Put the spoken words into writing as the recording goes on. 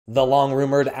The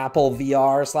long-rumored Apple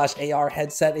VR/AR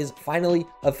headset is finally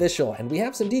official, and we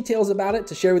have some details about it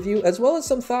to share with you, as well as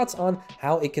some thoughts on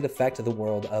how it could affect the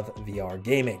world of VR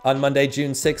gaming. On Monday,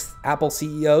 June 6th, Apple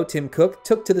CEO Tim Cook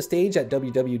took to the stage at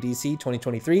WWDC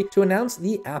 2023 to announce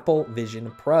the Apple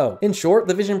Vision Pro. In short,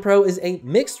 the Vision Pro is a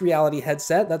mixed reality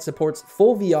headset that supports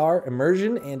full VR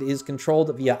immersion and is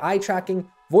controlled via eye tracking,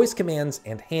 voice commands,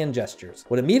 and hand gestures.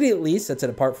 What immediately sets it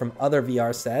apart from other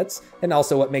VR sets, and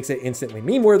also what makes it instantly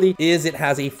meme-worthy, is it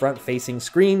has a front-facing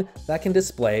screen that can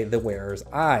display the wearer's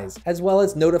eyes, as well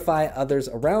as notify others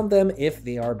around them if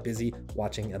they are busy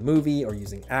watching a movie or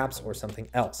using apps or something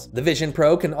else. The Vision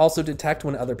Pro can also detect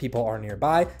when other people are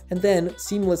nearby, and then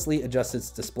seamlessly adjust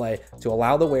its display to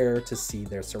allow the wearer to see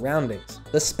their surroundings.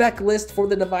 The spec list for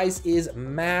the device is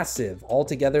massive.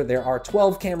 Altogether, there are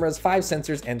 12 cameras, 5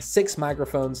 sensors, and 6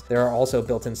 microphones. There are also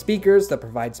built-in speakers that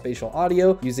provide spatial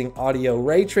audio using audio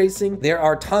ray tracing. There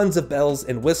are tons of bells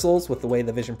and whistles with the way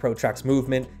the Vision Pro tracks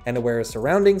movement and the wearer's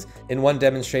surroundings. In one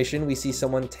demonstration, we see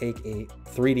someone take a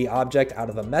 3D object out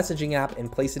of a messaging app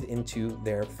and place it into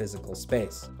their physical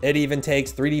space. It even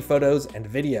takes 3D photos and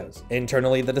videos.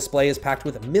 Internally, the display is packed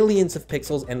with millions of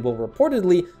pixels and will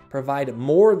reportedly provide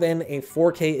more than a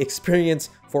 4K experience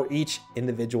for each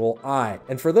individual eye.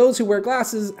 And for those who wear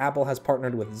glasses, Apple has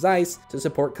partnered with Zeiss to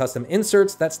support custom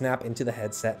inserts that snap into the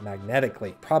headset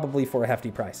magnetically, probably for a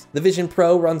hefty price. The Vision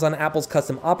Pro runs on Apple's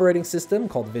custom operating system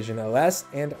called Vision OS,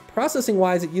 and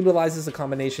processing-wise, it utilizes a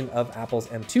combination of Apple's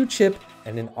M2 chip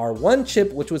and an R1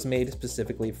 chip, which was made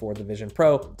specifically for the Vision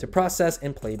Pro to process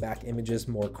and play back images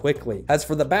more quickly. As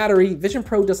for the battery, Vision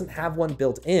Pro doesn't have one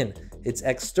built in. It's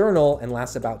external and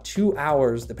lasts about 2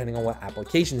 hours depending on what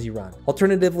applications you run.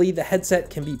 Alternatively, the headset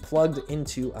can be plugged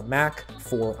into a Mac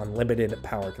for unlimited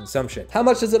power consumption. How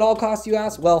much does it all cost, you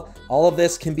ask? Well, all of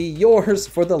this can be yours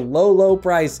for the low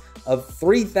price of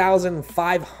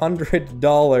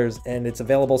 $3,500, and it's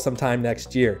available sometime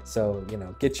next year. So,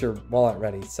 get your wallet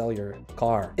ready, sell your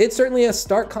car. It's certainly a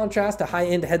stark contrast to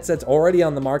high-end headsets already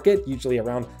on the market, usually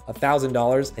around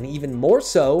 $1,000, and even more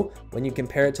so when you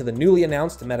compare it to the newly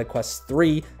announced Meta Quest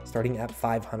 3 starting at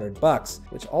 $500,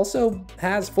 which also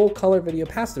has full color video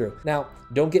pass-through. Now,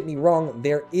 don't get me wrong,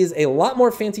 there is a lot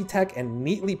more fancy tech and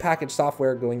neatly packaged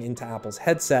software going into Apple's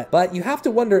headset, but you have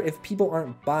to wonder if people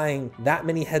aren't buying that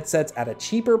many headsets at a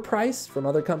cheaper price from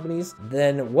other companies,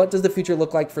 then what does the future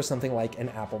look like for something like an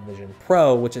Apple Vision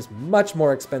Pro, which is much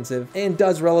more expensive and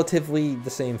does relatively the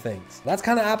same things? That's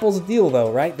kind of Apple's deal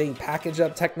though, right? They package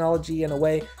up technology in a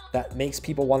way that makes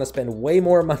people want to spend way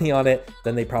more money on it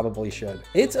than they probably should.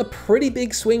 It's a pretty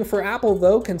big swing for Apple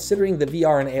though, considering the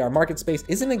VR and AR market space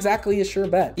isn't exactly a sure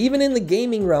bet. Even in the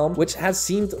gaming realm, which has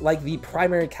seemed like the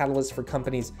primary catalyst for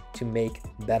companies to make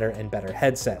better and better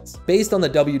headsets. Based on the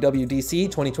WWDC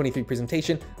 2023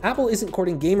 presentation, Apple isn't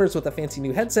courting gamers with a fancy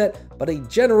new headset, but a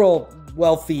general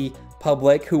wealthy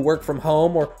public who work from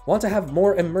home or want to have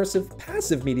more immersive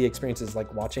passive media experiences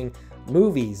like watching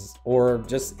movies or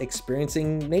just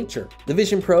experiencing nature. The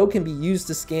Vision Pro can be used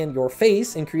to scan your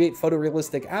face and create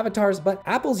photorealistic avatars, but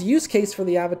Apple's use case for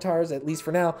the avatars, at least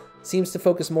for now, seems to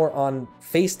focus more on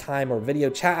FaceTime or video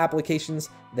chat applications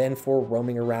than for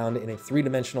roaming around in a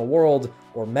three-dimensional world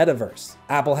or metaverse.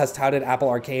 Apple has touted Apple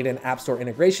Arcade and App Store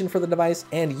integration for the device,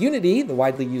 and Unity, the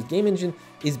widely used game engine,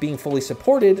 is being fully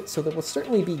supported, so there will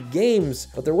certainly be games,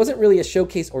 but there wasn't really a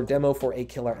showcase or demo for a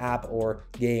killer app or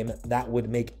game that would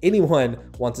make anyone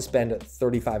want to spend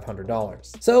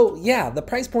 $3,500. So yeah, the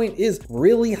price point is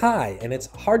really high, and it's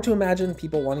hard to imagine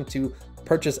people wanting to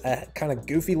purchase a kind of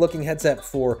goofy looking headset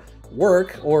for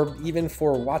work or even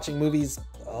for watching movies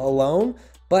alone.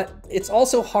 But it's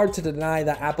also hard to deny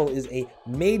that Apple is a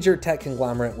major tech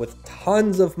conglomerate with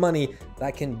tons of money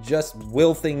that can just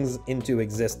will things into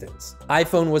existence.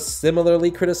 iPhone was similarly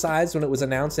criticized when it was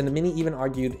announced, and many even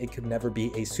argued it could never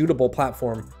be a suitable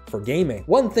platform for gaming.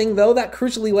 One thing though that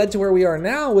crucially led to where we are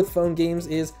now with phone games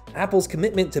is Apple's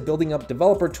commitment to building up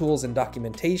developer tools and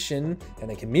documentation and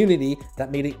a community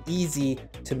that made it easy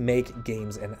to make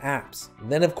games and apps.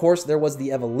 And then of course there was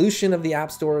the evolution of the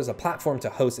App Store as a platform to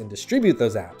host and distribute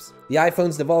those apps. The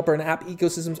iPhone's developer and app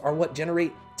ecosystems are what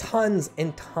generate tons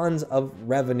and tons of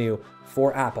revenue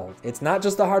for Apple. It's not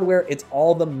just the hardware, it's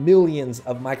all the millions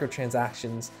of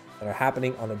microtransactions that are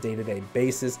happening on a day-to-day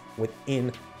basis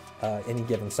within any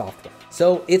given software.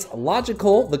 So it's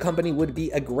logical the company would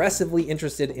be aggressively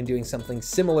interested in doing something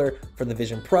similar for the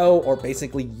Vision Pro, or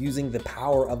basically using the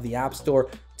power of the App Store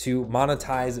to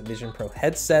monetize Vision Pro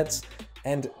headsets.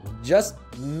 And just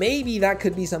maybe that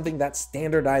could be something that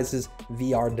standardizes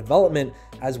VR development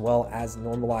as well as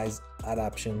normalize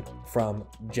adoption from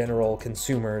general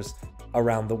consumers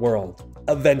around the world.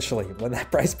 eventually when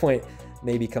that price point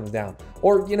maybe comes down.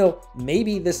 Or, you know,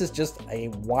 maybe this is just a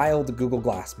wild Google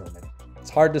Glass moment. It's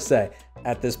hard to say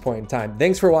at this point in time.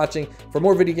 Thanks for watching. For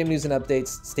more video game news and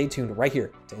updates, stay tuned right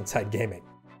here to Inside Gaming.